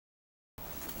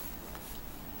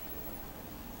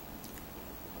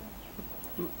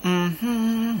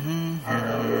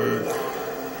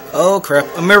Oh crap,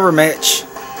 a mirror match.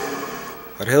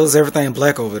 What the hell is everything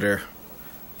black over there?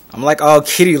 I'm like all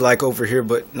kitty like over here,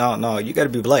 but no, you gotta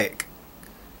be black.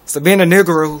 So being a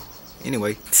Negro.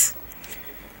 Anyway.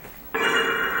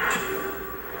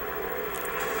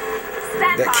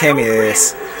 That Cammy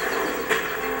ass.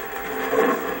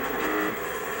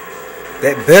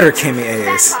 That better Cammy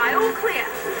ass.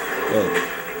 Well,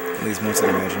 at least more to the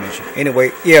imagination.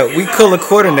 Anyway, yeah, we color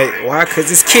coordinate. Why?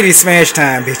 Because it's kitty smash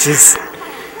time, bitches.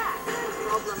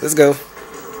 Let's go.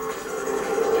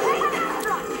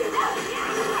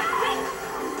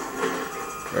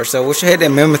 Gosh, I wish I had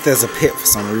that mammoth as a pet for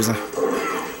some reason.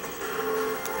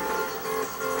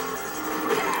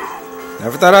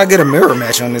 Never thought I'd get a mirror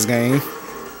match on this game.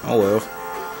 Oh well.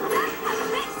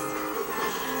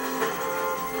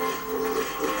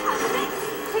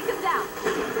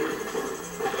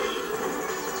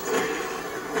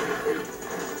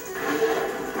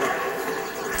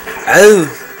 Oh,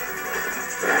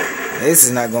 this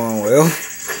is not going well.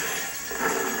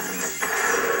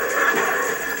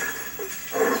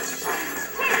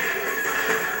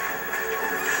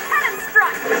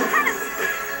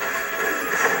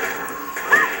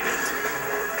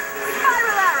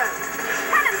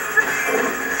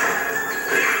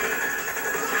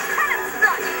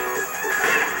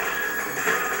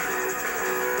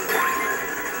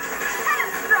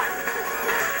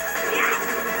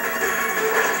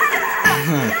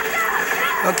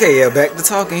 Okay, yeah, back to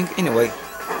talking. Anyway,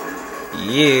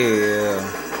 yeah,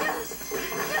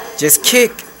 just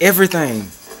kick everything.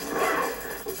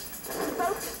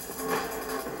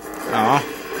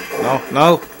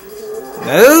 No,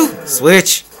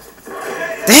 switch.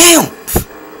 Damn,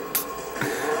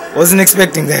 wasn't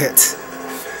expecting that.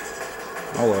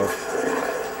 Oh well.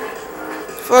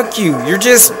 Fuck you. You're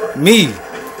just me,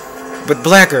 but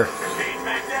blacker.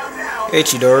 Hey,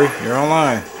 Chidori, you're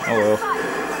online. Oh well.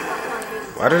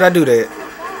 Why did I do that?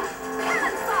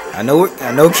 I know it.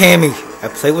 I know Cammy. I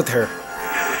play with her.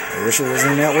 I wish it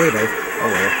wasn't that way though. Oh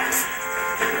well.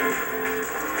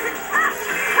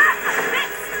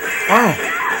 Oh.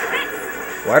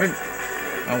 Why did?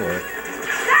 Oh well.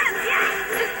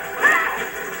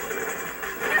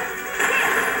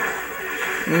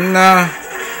 Nah.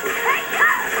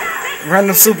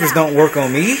 Random supers don't work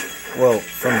on me. Well,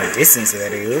 from a distance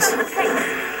that is.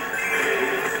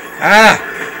 Ah.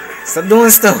 Stop doing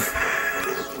stuff.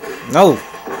 No.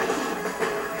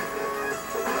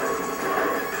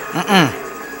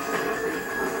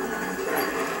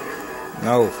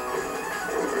 No.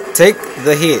 Take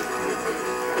the hit.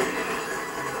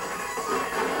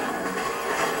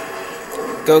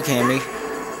 Go, Cammy.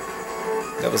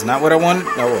 That was not what I wanted.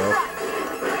 Oh well.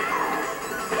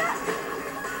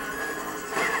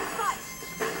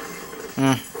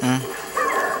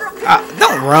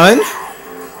 Don't run.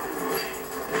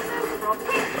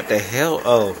 What the hell?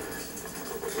 Oh.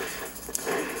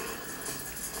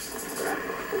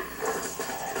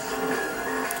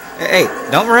 Hey,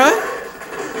 don't run.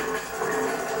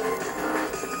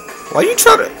 Why you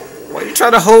try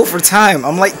to hold for time?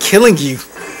 I'm like killing you.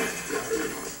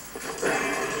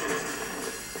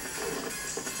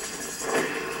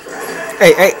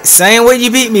 Hey, same way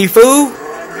you beat me, fool.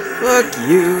 Fuck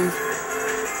you.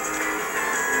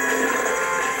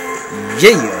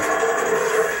 Yeah.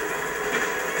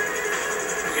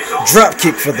 Drop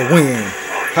kick for the win.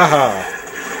 Haha.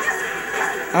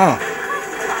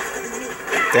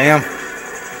 Damn.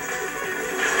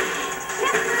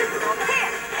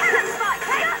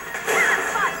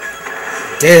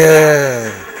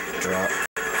 Duh. Drop.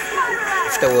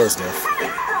 If that was death.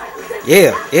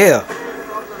 Yeah.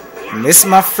 Miss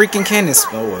my freaking cannons.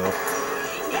 Oh well.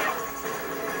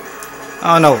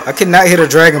 I don't know. I could not hit a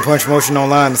dragon punch motion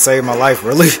online to save my life,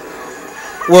 really.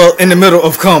 Well, in the middle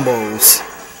of combos.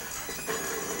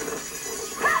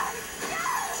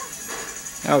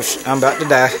 Oh, I'm about to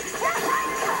die.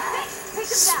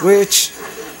 Switch.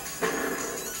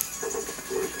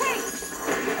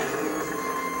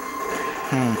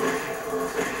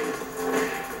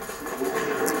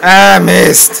 I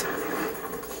missed.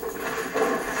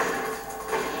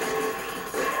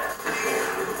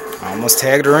 I almost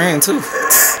tagged her in too.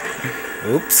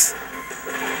 Oops.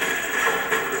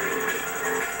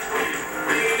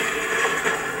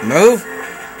 Move.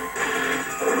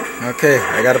 Okay,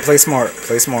 I gotta play smart.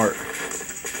 Play smart.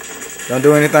 Don't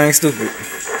do anything stupid.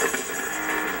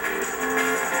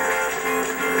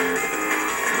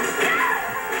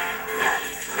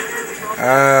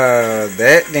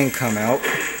 That didn't come out.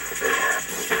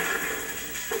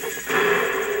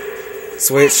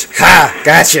 Switch. Ha!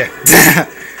 Gotcha!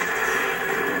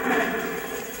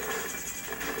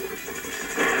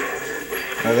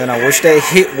 Man, I wish that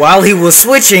hit while he was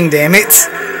switching, damn it.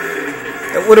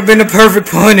 That would have been the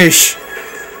perfect punish.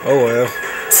 Oh well.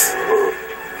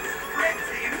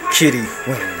 Kitty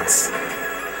wins.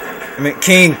 I mean,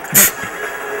 King.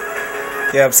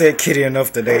 Yeah, I've said kitty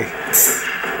enough today.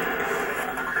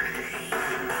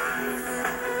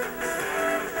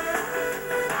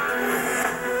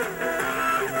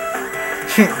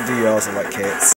 Do you also like cats?